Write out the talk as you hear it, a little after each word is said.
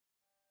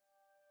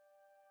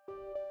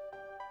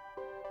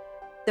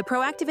The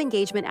proactive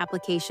engagement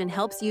application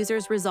helps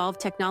users resolve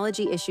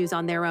technology issues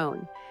on their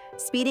own,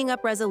 speeding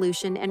up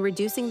resolution and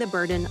reducing the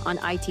burden on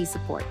IT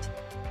support.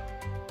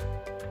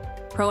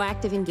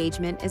 Proactive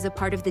engagement is a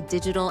part of the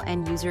Digital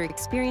and User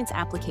Experience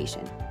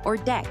Application, or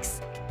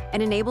DEX,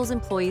 and enables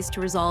employees to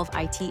resolve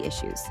IT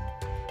issues.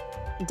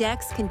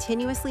 DEX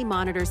continuously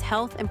monitors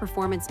health and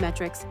performance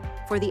metrics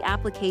for the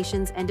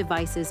applications and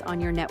devices on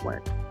your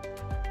network.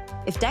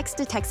 If DEX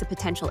detects a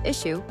potential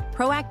issue,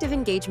 proactive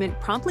engagement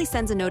promptly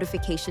sends a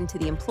notification to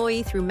the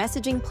employee through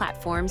messaging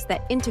platforms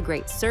that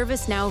integrate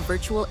ServiceNow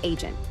Virtual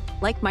Agent,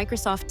 like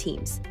Microsoft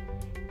Teams.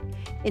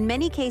 In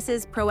many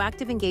cases,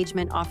 proactive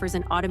engagement offers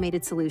an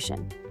automated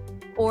solution,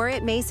 or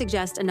it may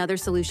suggest another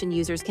solution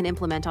users can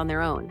implement on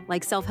their own,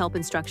 like self-help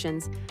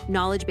instructions,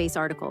 knowledge base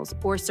articles,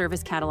 or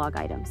service catalog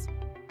items.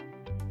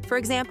 For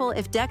example,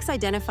 if DEX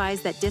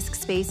identifies that disk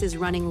space is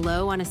running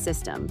low on a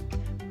system,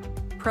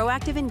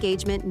 proactive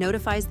engagement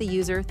notifies the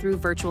user through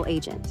Virtual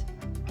Agent.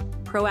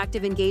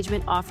 Proactive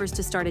engagement offers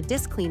to start a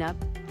disk cleanup.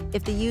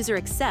 If the user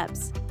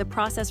accepts, the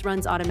process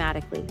runs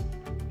automatically.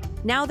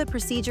 Now the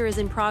procedure is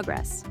in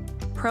progress.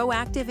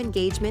 Proactive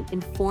engagement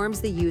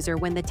informs the user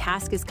when the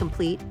task is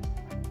complete,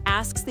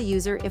 asks the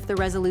user if the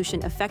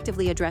resolution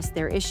effectively addressed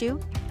their issue,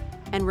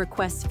 and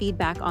requests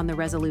feedback on the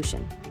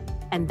resolution.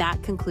 And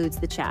that concludes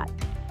the chat.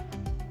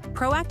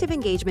 Proactive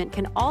engagement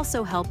can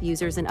also help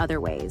users in other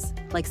ways,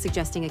 like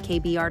suggesting a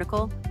KB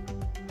article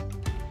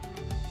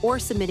or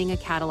submitting a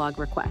catalog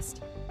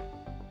request.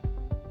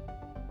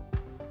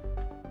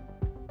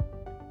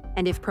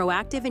 And if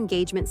proactive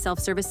engagement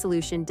self-service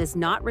solution does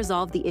not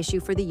resolve the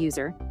issue for the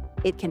user,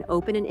 it can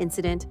open an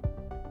incident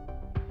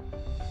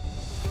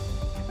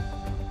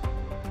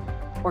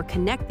or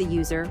connect the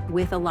user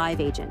with a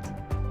live agent.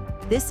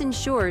 This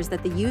ensures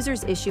that the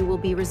user's issue will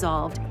be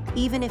resolved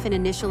even if an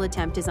initial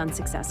attempt is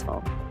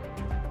unsuccessful.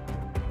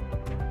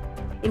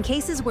 In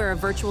cases where a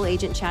virtual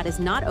agent chat is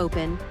not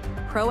open,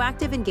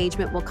 proactive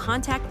engagement will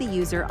contact the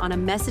user on a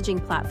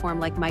messaging platform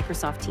like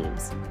Microsoft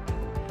Teams.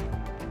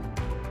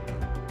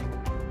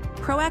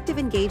 Proactive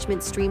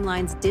engagement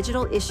streamlines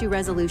digital issue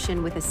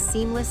resolution with a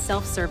seamless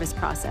self-service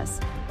process,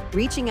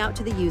 reaching out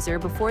to the user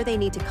before they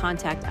need to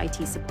contact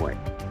IT support.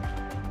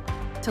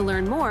 To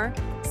learn more,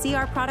 see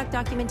our product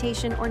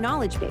documentation or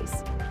knowledge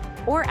base,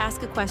 or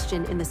ask a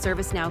question in the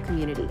ServiceNow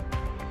community.